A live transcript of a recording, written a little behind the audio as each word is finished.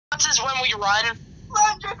is when we run.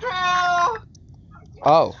 Plunger crew!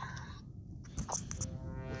 Oh.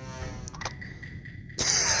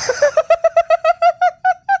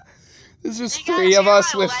 There's just three of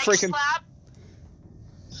us with freaking...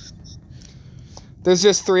 There's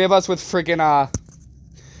just three of us with freaking,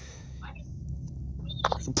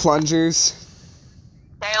 plungers.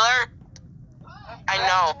 Taylor? I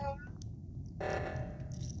know.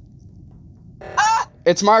 Ah!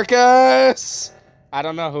 It's Marcus! I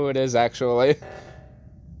don't know who it is, actually.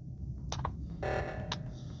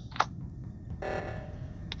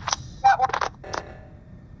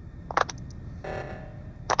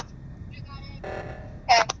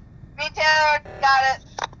 Got it.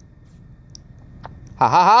 Ha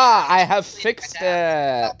ha ha! I have fixed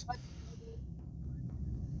it!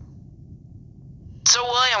 So,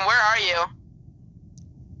 William, where are you?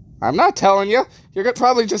 I'm not telling you. You're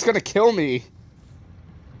probably just gonna kill me.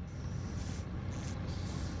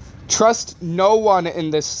 Trust no one in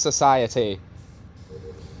this society.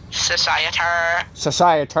 Society.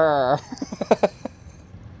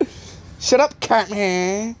 Shut up,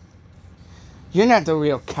 Catman. You're not the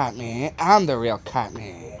real Catman. I'm the real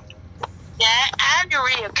Catman. Yeah, I'm the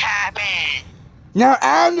real Catman. No,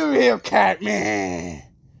 I'm the real Catman.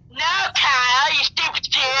 No, Kyle, you stupid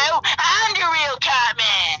Jew. I'm the real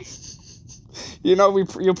Catman. You know,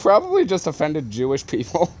 you probably just offended Jewish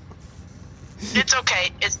people. It's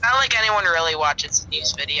okay. It's not like anyone really watches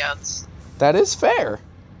these videos. That is fair.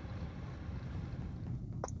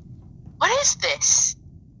 What is this?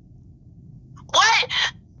 What?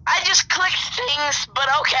 I just clicked things, but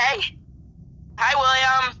okay. Hi,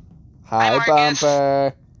 William. Hi,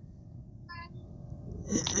 Bumper.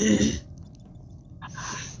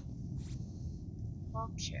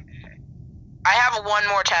 Okay. I have one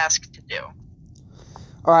more task to do.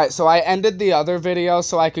 Alright, so I ended the other video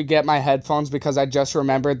so I could get my headphones because I just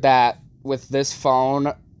remembered that with this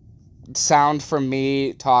phone, sound from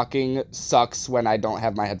me talking sucks when I don't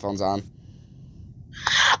have my headphones on.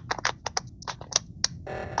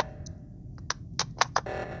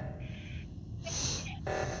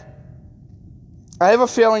 I have a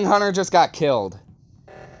feeling Hunter just got killed.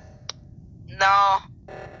 No.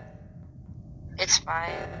 It's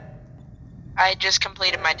fine. I just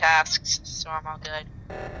completed my tasks, so I'm all good.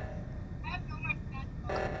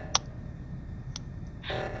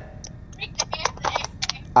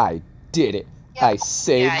 I did it. I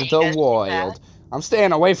saved the world. I'm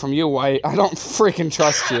staying away from you, White. I don't freaking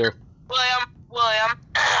trust you. William,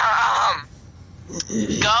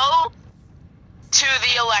 go to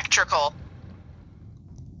the electrical.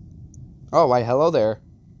 Oh, why, hello there.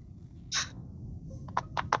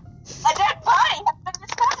 A dead body!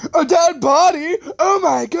 A dead body? Oh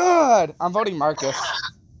my god! I'm voting Marcus.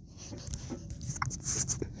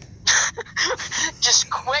 Just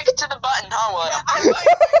quick to the button, huh, William?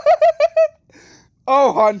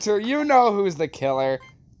 Oh, Hunter, you know who's the killer.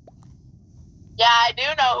 Yeah, I do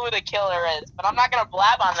know who the killer is, but I'm not gonna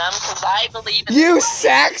blab on them because I believe in You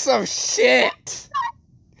sacks of shit!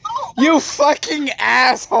 You fucking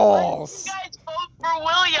assholes! You guys vote for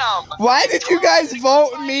William! Why did you guys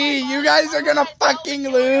vote me? You guys are gonna fucking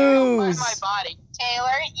lose! My body.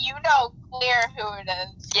 Taylor, you know clear who it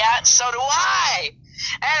is. Yeah, so do I!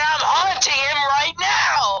 And I'm haunting him right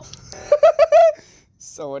now!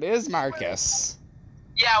 So it is Marcus.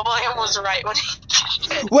 Yeah, William was right when he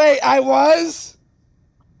did it. Wait, I was?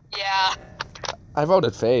 Yeah. I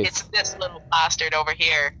voted Faith. It's this little bastard over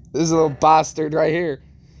here. This little bastard right here.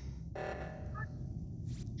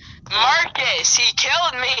 Marcus, he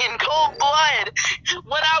killed me in cold blood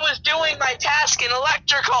when I was doing my task in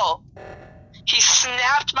electrical. He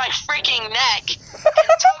snapped my freaking neck and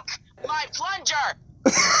took my plunger.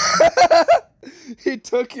 He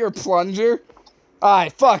took your plunger? I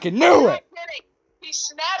fucking knew it! He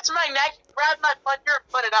snapped my neck, grabbed my plunger, and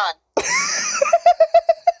put it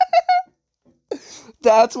on.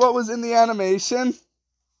 That's what was in the animation?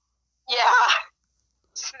 Yeah.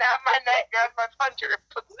 Snap my neck, grab my plunger, and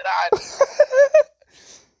puts it on.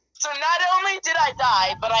 So not only did I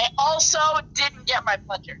die, but I also didn't get my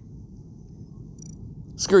plunger.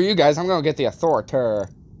 Screw you guys, I'm gonna get the authority.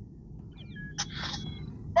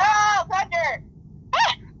 No, plunger!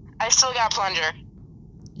 I still got plunger.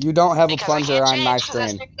 You don't have a plunger on my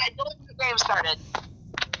screen. I know when the game started.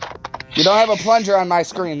 You don't have a plunger on my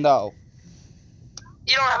screen, though.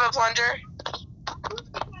 You don't have a plunger?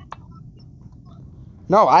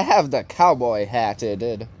 No, I have the cowboy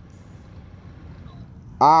hatted.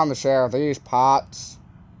 I'm the share of these pots.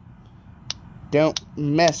 Don't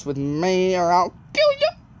mess with me or I'll kill you.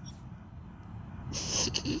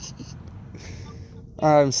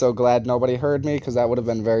 I'm so glad nobody heard me, because that would have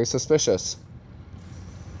been very suspicious.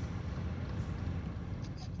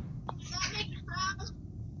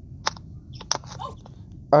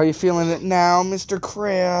 Are you feeling it now, Mr.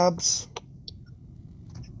 Krabs?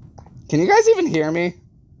 Can you guys even hear me?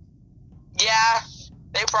 Yeah,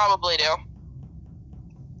 they probably do.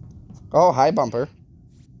 Oh, hi, Bumper.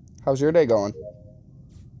 How's your day going?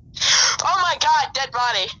 Oh my god, dead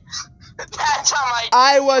body. That's how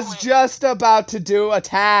I was just about to do a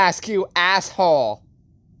task, you asshole.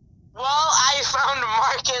 Well, I found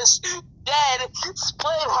Marcus dead,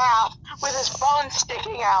 split in half, with his phone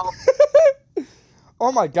sticking out.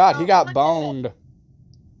 Oh my god, he got boned.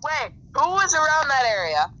 Wait, who was around that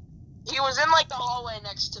area? He was in, like, the hallway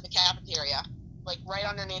next to the cafeteria. Like, right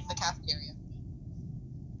underneath the cafeteria.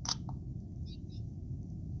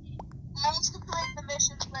 I was completing the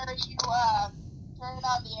missions where you, turn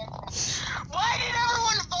on the air. Why did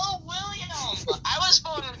everyone vote William? I was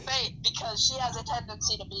voting Faith because she has a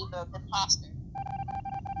tendency to be the imposter.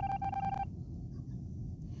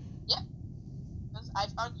 Yeah. Because I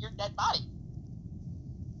found your dead body.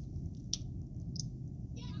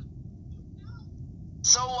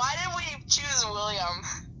 So why did we choose William?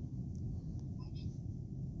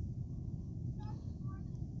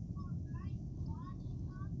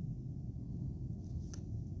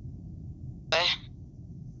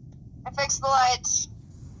 I fixed the lights.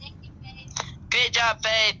 Good job,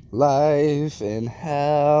 Faith. Life in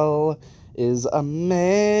hell is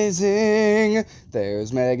amazing.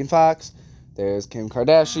 There's Megan Fox. There's Kim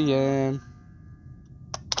Kardashian.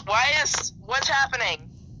 What's happening?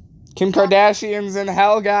 Kim Kardashian's in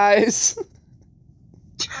hell, guys.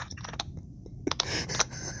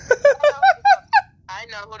 I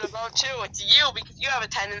know who to vote to. It's you, because you have a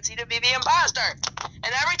tendency to be the imposter.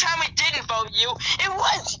 And every time we didn't vote you, it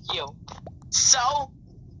was you. So,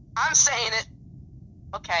 I'm saying it.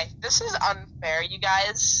 Okay, this is unfair, you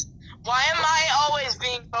guys. Why am I always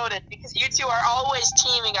being voted? Because you two are always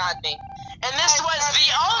teaming on me. And this was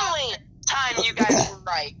the only time you guys were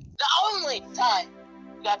right. The only time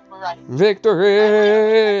you guys were right. Victory!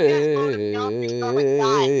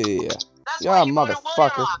 That's Yeah, why you voted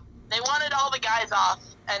motherfucker. William off. They wanted all the guys off,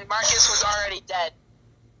 and Marcus was already dead.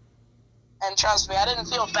 And trust me, I didn't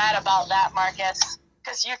feel bad about that, Marcus.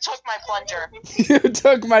 Because you took my plunger. You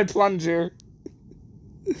took my plunger.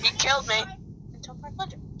 You killed me. You took my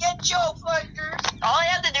plunger. Get your plunger. All I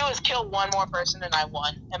had to do was kill one more person and I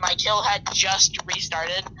won. And my kill had just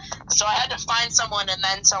restarted. So I had to find someone and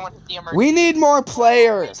then someone hit the emergency. We need more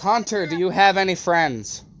players. Hunter, do you have any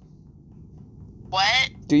friends? What?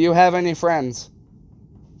 Do you have any friends?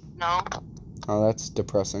 No. Oh, that's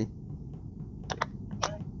depressing.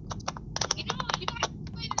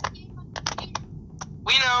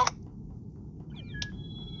 We know.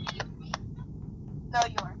 No,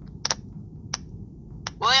 you are.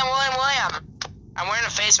 William. I'm wearing a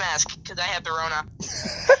face mask because I have the Rona.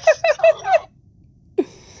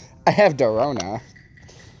 I have Dorona.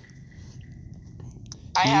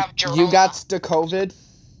 I have Jerome. You got the COVID?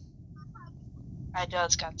 I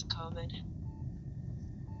just got the COVID.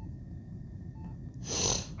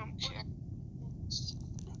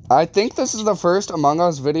 I think this is the first Among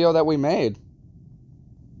Us video that we made.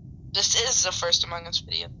 This is the first Among Us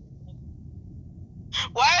video.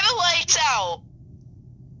 Why are the lights out?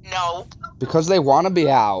 No. Because they want to be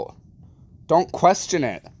out. Don't question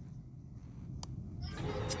it.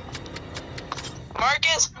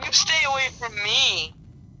 Marcus, you stay away from me.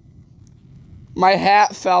 My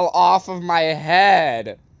hat fell off of my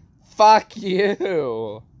head. Fuck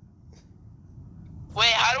you.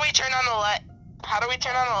 Wait, how do we turn on the light? How do we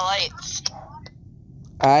turn on the lights?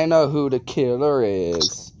 I know who the killer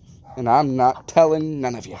is. And I'm not telling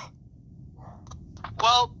none of you.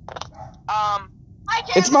 Well,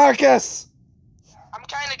 It's Marcus! I'm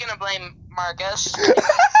kind of gonna blame Marcus.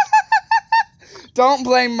 Don't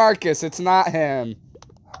blame Marcus, it's not him.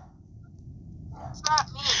 It's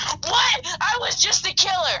not me. What? I was just a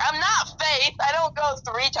killer. I'm not Faith. I don't go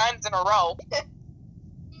 3 times in a row.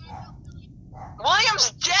 William's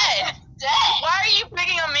dead. Why are you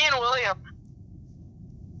picking on me and William?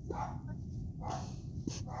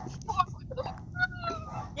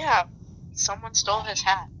 Yeah, someone stole his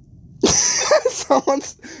hat.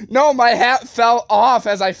 No, my hat fell off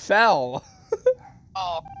as I fell.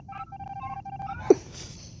 Oh.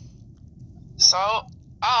 So,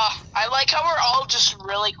 I like how we're all just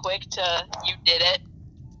really quick to you did it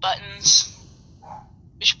buttons.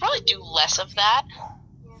 We should probably do less of that. Yeah,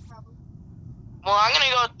 probably. Well, I'm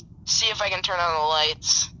gonna go see if I can turn on the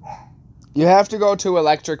lights. You have to go to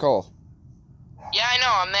electrical. Yeah, I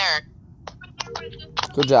know, I'm there.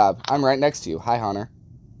 Good job. I'm right next to you. Hi, Hunter.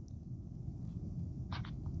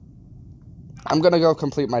 I'm gonna go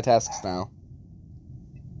complete my tasks now.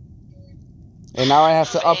 And now I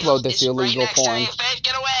have to upload this illegal porn. Faith,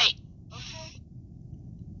 get away!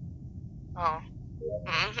 Oh.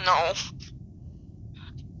 No.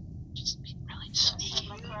 Just be really sneaky.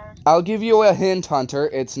 I'll give you a hint, Hunter.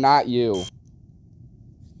 It's not you.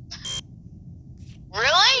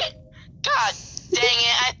 Really? God dang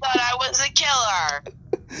it, I thought I was the killer.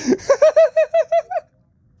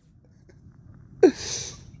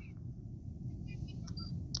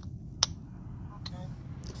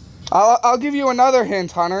 I'll give you another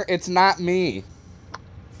hint, Hunter. It's not me.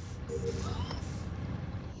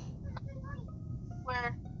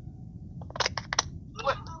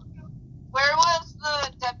 Where was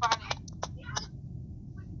the dead body?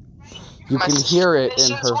 You can hear it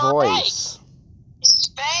in her voice.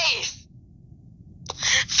 Faith!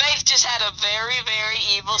 Faith just had a very, very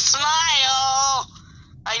evil smile!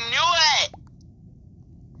 I knew it!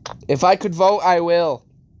 If I could vote, I will.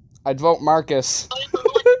 I'd vote Marcus. Who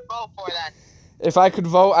would you vote for then? If I could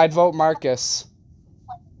vote, I'd vote Marcus.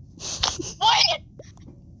 What?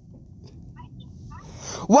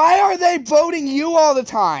 Why are they voting you all the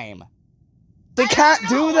time? They can't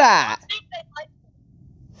do that.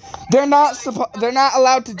 They're not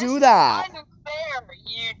allowed to do that. This is unfair,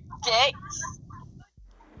 you dicks.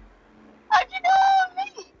 How'd you know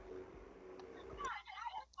me?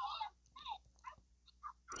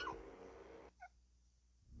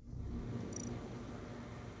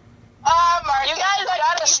 You guys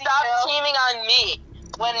gotta stop teaming on me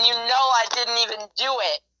when you know I didn't even do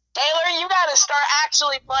it. Taylor, you gotta start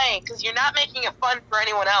actually playing, because you're not making it fun for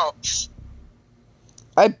anyone else.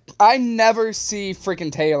 I never see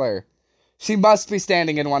freaking Taylor. She must be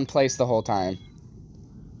standing in one place the whole time.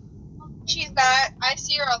 She's not. I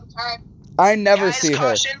see her all the time. I never Guys, see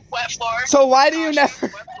caution, wet floor. So why do you Caution, never...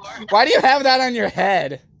 wet floor. Why do you have that on your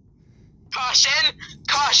head? Caution,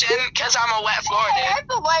 because I'm a wet floor, Hey, dude. I'm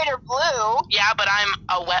the lighter blue. Yeah, but I'm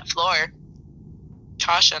a wet floor.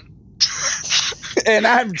 Caution. And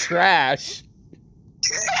I'm trash.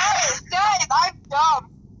 Guys, I'm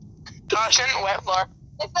dumb. Caution, wet floor.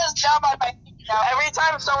 It says dumb on my feet now. Every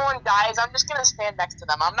time someone dies, I'm just gonna stand next to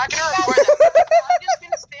them. I'm not gonna record them. I'm just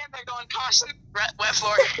gonna stand there going, caution, wet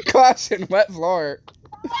floor. Caution, wet floor.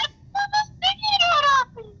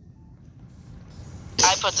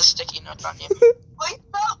 I put the sticky note on you. We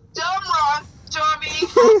spelled dumb wrong, dummy.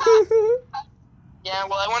 Yeah,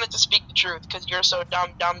 well, I wanted to speak the truth, because you're so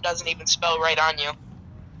dumb, dumb doesn't even spell right on you.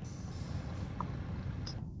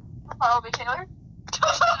 Follow me, Taylor.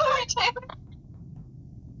 Follow me, Taylor.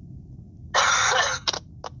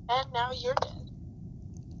 And now you're dead.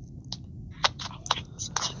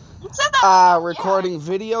 You said that. Recording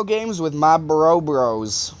video games with my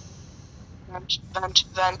bros.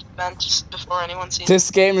 Vent, before anyone sees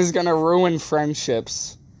This game is gonna ruin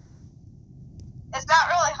friendships. It's not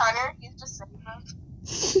really Hunter. He's just sitting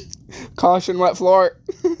there. Caution, wet floor.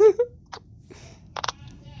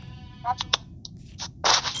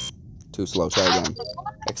 Too slow, try again.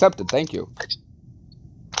 Accepted, thank you.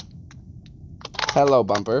 Hello,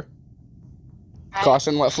 Bumper. Hi.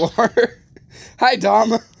 Caution, wet floor. Hi,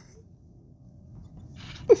 Dom.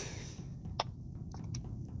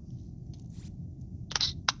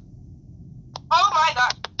 Oh my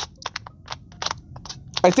god.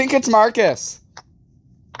 I think it's Marcus.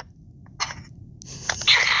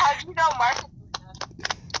 How'd you know Marcus was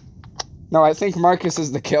dead? No, I think Marcus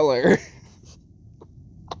is the killer.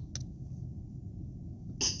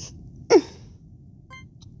 I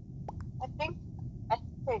think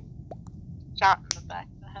shot in the back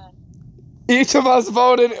of the head. Each of us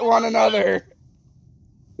voted one another.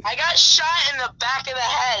 I got shot in the back of the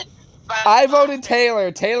head. I voted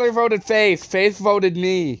Taylor. Taylor voted Faith. Faith voted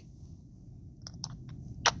me.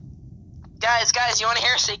 Guys, you want to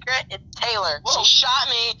hear a secret? It's Taylor. Whoa. She shot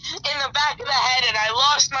me in the back of the head, and I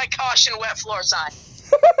lost my caution wet floor sign.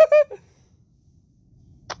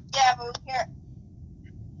 yeah, but here.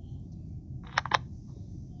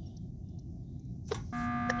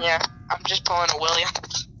 Yeah, I'm just pulling a William,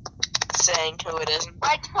 saying who it is.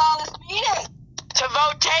 I call this meeting. To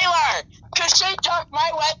vote Taylor, because she took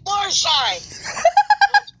my wet floor sign.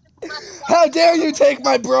 How dare you take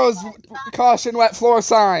my bros caution wet floor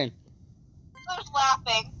sign? Who's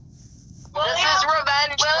laughing? This is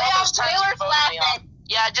revenge. William, Taylor's laughing.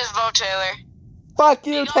 Yeah, just vote Taylor. Fuck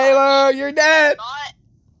you, Taylor. You're dead. Not.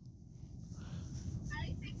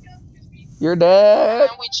 You're dead. And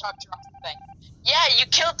then we chuck the thing. Yeah, you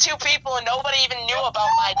killed 2 people and nobody even knew about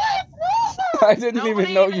my death. I didn't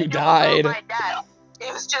even know you died. My death.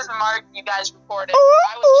 It was just Mark you guys reported.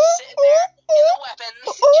 I was just sitting there in the weapons,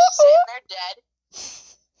 just sitting there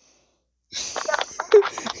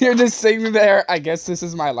dead. You're just sitting there, I guess this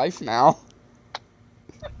is my life now.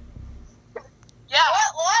 Yeah.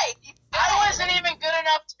 What life? I wasn't even good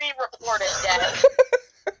enough to be reported dead.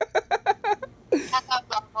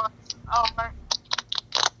 Oh my.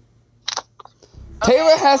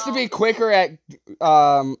 Taylor has to be quicker at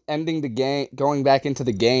ending the game, going back into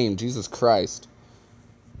the game. Jesus Christ.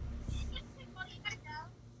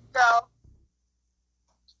 Go.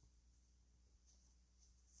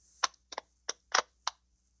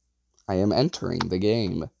 I am entering the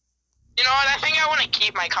game. You know what? I think I want to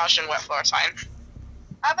keep my caution wet floor sign.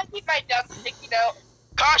 I'm gonna keep my dump sticky note.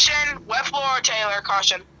 Caution, wet floor, Taylor.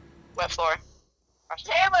 Caution, wet floor.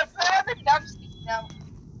 Caution. Taylor, put on the dump sticky note.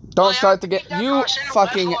 Don't William, start the game. keep that You caution, wet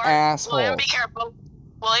fucking floor. asshole. William, be careful.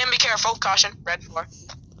 William, be careful. Caution, red floor.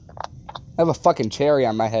 I have a fucking cherry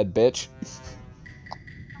on my head, bitch.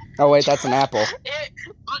 Oh wait, that's an apple.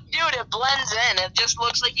 Dude, it blends in. It just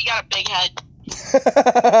looks like you got a big head.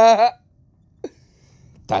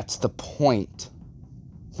 That's the point.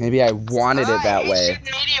 Maybe I wanted it that He's way.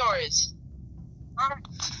 shooting meteors.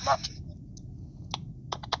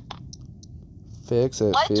 Fix it,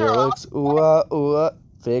 Lights are Felix. Ooh, ooh.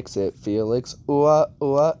 Fix it, Felix. Ooh,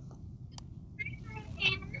 ooh.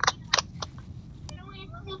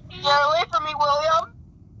 Get away from me, William.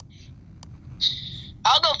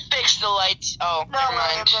 I'll go fix the lights. Oh, No, never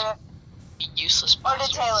William mind. did it. Useless. Or did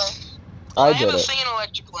Taylor? I have did a it. thing in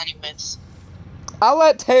electrical anyways. I'll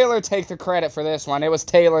let Taylor take the credit for this one. It was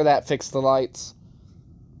Taylor that fixed the lights.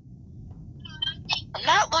 I'm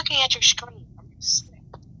not looking at your screen. I'm just saying.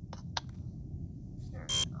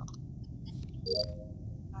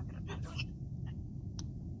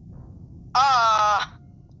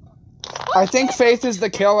 I think Faith is the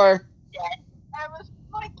killer. I was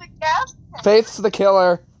like the gas tank. Faith's the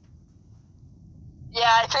killer. Yeah,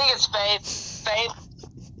 I think it's Faith.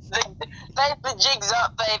 Faith, the jig's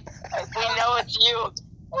up, Faith. We know it's you.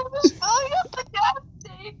 I was filling up the gas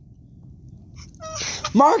tank.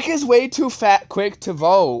 Mark is way too quick to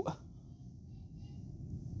vote.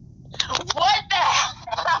 What the hell?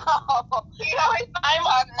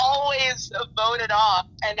 I'm always voted off,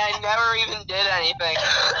 and I never even did anything.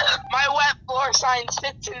 My wet floor sign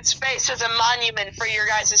sits in space as a monument for your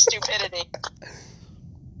guys' stupidity.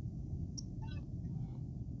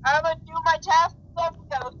 I'm gonna do my task. Let's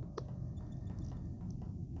go.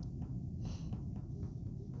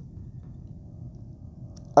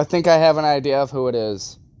 I think I have an idea of who it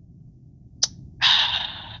is.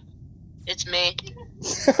 It's me.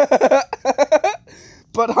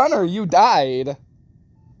 But Hunter, you died.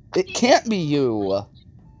 It can't be you.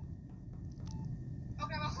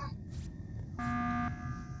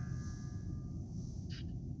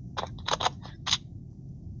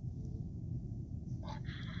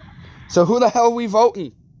 So who the hell are we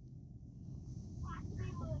voting?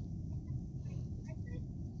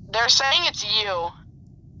 They're saying it's you.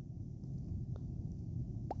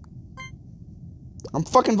 I'm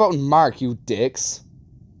fucking voting Mark, you dicks.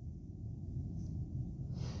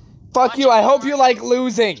 Fuck you, I hope you like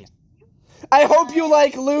losing. I hope you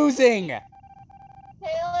like losing. Taylor,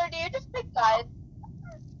 do you just pick sides?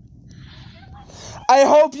 I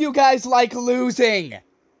hope you guys like losing.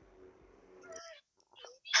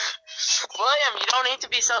 William, you don't need to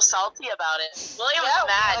be so salty about it. William's Yeah,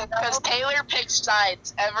 mad William. because Taylor picks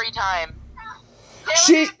sides every time. Taylor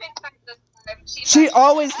She- didn't pick sides this time. She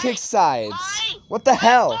always Hey, picks sides. my What the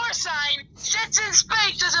hell? floor sign sits in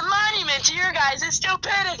space as a monument to your guys'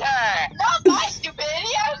 stupidity. Not my stupidity.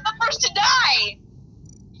 I was the first to die.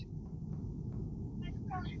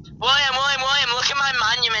 William, look at my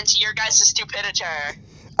monument to your guys' stupidity.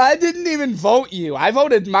 I didn't even vote you. I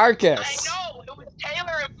voted Marcus. I know, it was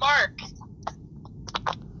Taylor and Mark.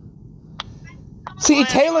 See, William,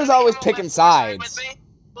 Taylor's you wanna always become a picking wet floor sign sides. with me?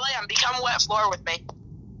 William, become wet floor with me.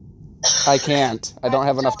 I can't. I don't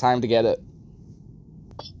have enough time to get it.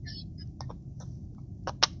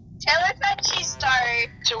 Taylor said she's sorry.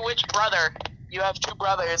 To which brother? You have two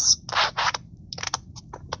brothers.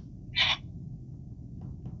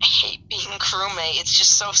 I hate being crewmate. It's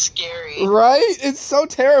just so scary. Right? It's so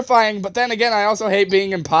terrifying, but then again, I also hate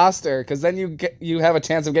being imposter, because then you have a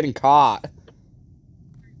chance of getting caught.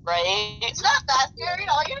 Right? It's not that scary.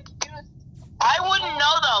 All you have to do is. I wouldn't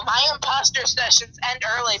know though. My imposter sessions end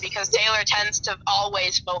early because Taylor tends to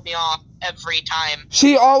always vote me off every time.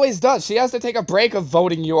 She always does. She has to take a break of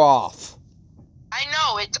voting you off. I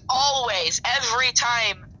know, it's always, every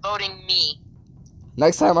time, voting me.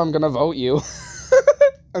 Next time I'm gonna vote you.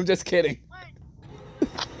 I'm just kidding.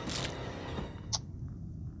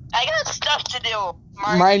 do?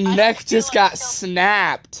 Mark, My I don't neck feel just like got killing-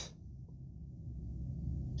 snapped.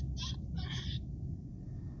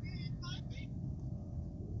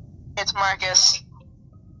 It's Marcus.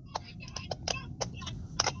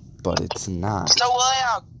 But it's not. So,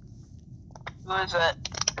 William. Who is it?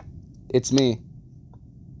 It's me.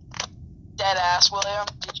 Dead ass, William.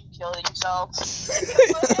 Did you kill yourself?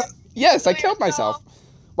 Yes, I killed myself.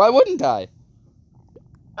 Why wouldn't I?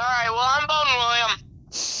 Alright, well, I'm voting William.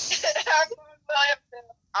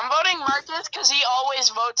 I'm voting Marcus because he always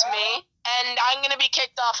votes me, and I'm gonna be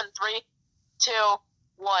kicked off in 3, 2,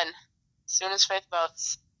 1. As soon as Faith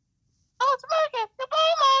votes. Oh, it's Marcus!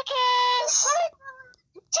 Goodbye, Marcus!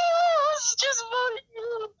 Just voted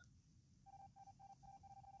you.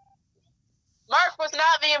 Mark was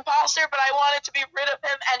not the imposter, but I wanted to be rid of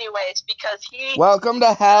him anyways because he. Welcome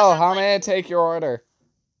to hell. How may I take your order?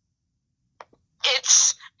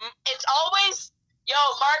 It's always. Yo,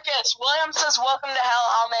 Marcus, William says welcome to hell.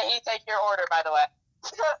 How may he take your order, by the way?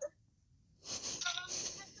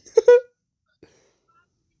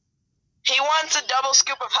 He wants a double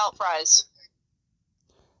scoop of hell fries.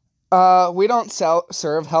 We don't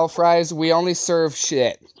serve hell fries. We only serve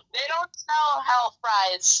shit. They don't sell hell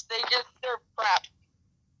fries. They just serve crap.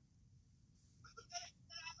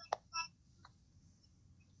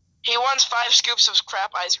 He wants 5 scoops of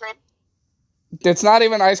crap ice cream. It's not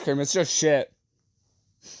even ice cream. It's just shit.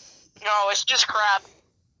 No, it's just crap.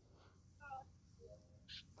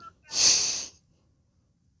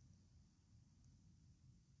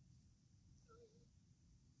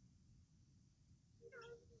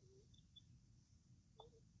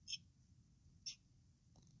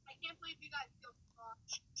 I can't believe you guys killed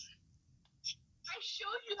Fox. I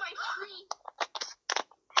showed you my screen.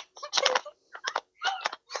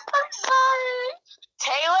 I'm sorry.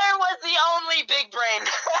 Taylor was the only big brain.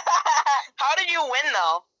 How did you win,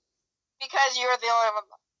 though? Because you were the only one.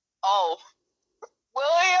 Oh.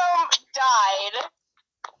 William died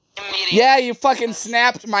immediately. Yeah, you fucking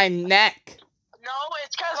snapped my neck. No,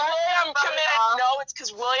 it's because William committed. No, it's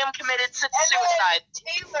because William committed suicide.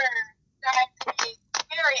 Taylor died to be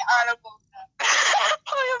very honorable.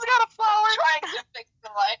 William's got a flower. Trying to fix the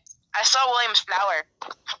light. I saw William's flower.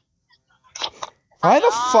 Why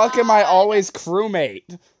the fuck am I always crewmate?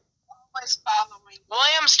 Always following.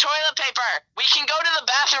 William's toilet paper. We can go to the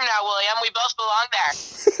bathroom now, William. We both belong there.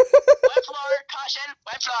 Wet floor. Caution.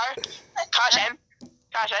 Wet floor. Caution.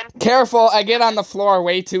 Caution. Careful, I get on the floor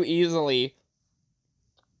way too easily.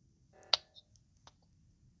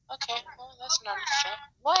 Okay, well, that's not fair.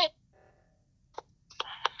 What?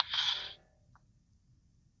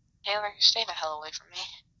 Taylor, stay the hell away from me.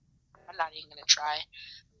 I'm not even gonna try.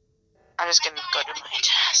 I'm just gonna go do my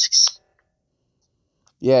tasks.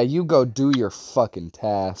 Yeah, you go do your fucking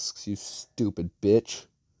tasks, you stupid bitch.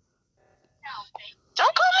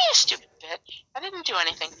 Don't call me a stupid bitch. I didn't do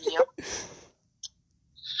anything to you.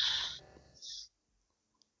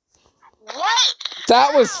 What?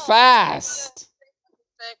 That was fast.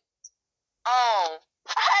 Oh.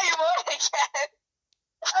 I won again.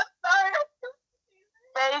 I'm sorry.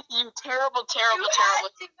 Faith, you terrible, terrible, You terrible.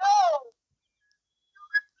 had to go. You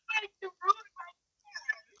were trying to ruin my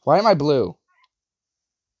plan. Why am I blue?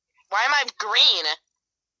 Why am I green?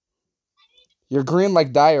 You're green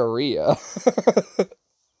like diarrhea. That's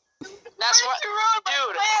what, to ruin my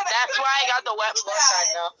dude. plan. That's why I got the wet floor sign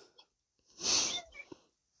though.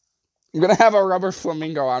 I'm gonna have a rubber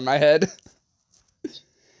flamingo on my head.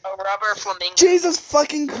 A rubber flamingo. Jesus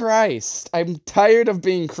fucking Christ. I'm tired of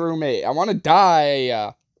being crewmate. I want to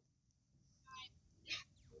die.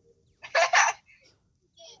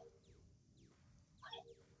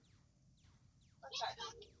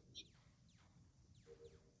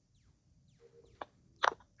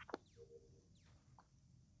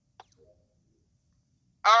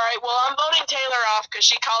 Alright, well, I'm voting Taylor off because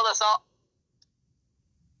she called us all.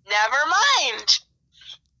 Never mind.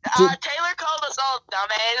 Taylor called us all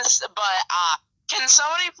dumbass, but can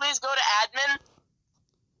somebody please go to admin?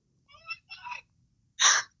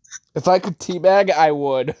 If I could teabag, I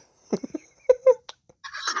would.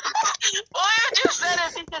 William just said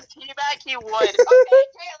if he could teabag, he would. Okay,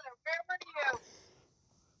 Taylor, where were you?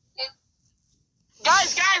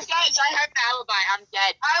 Guys, I have an alibi. I'm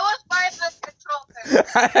dead. I was by the control center.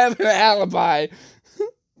 I have an alibi.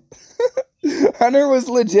 Hunter was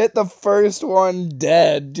legit the first one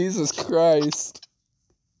dead. Jesus Christ.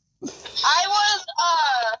 I was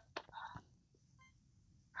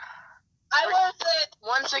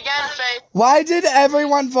Once again, Faith. Why did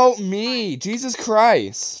everyone vote me? Jesus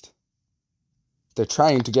Christ. They're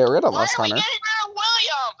trying to get rid of Why us, are we Hunter. getting rid of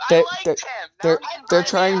William? They- liked they- him. Now They're we can they're get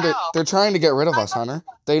trying to Al. they're trying to get rid of us, Hunter.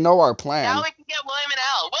 They know our Now plan. we can get William and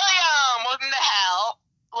Al. William, welcome to hell.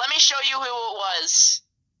 Let me show you who it was.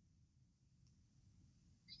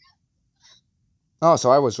 Oh,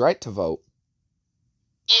 so I was right to vote.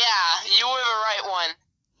 Yeah, you were the right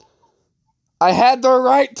one. I had the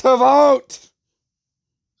right to vote.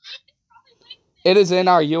 It is in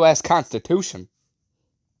our U.S. Constitution.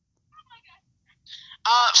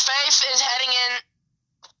 Faith is heading in.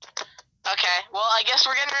 Okay, well, I guess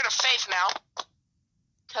we're getting rid of Faith now.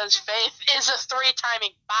 Because Faith is a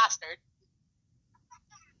 3-timing bastard.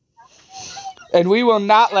 And we will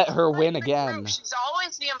not let her win Like the again. crew, she's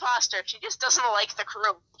always the imposter. She just doesn't like the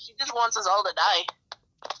crew. She just wants us all to die.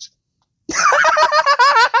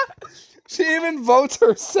 She even votes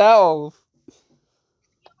herself.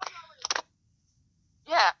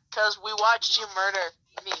 Yeah, because we watched you murder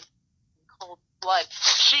me in cold blood.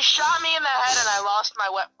 She shot me in the head and I lost my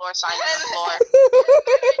wet floor sign on the floor.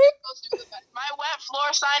 My wet floor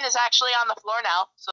sign is actually on the floor now, so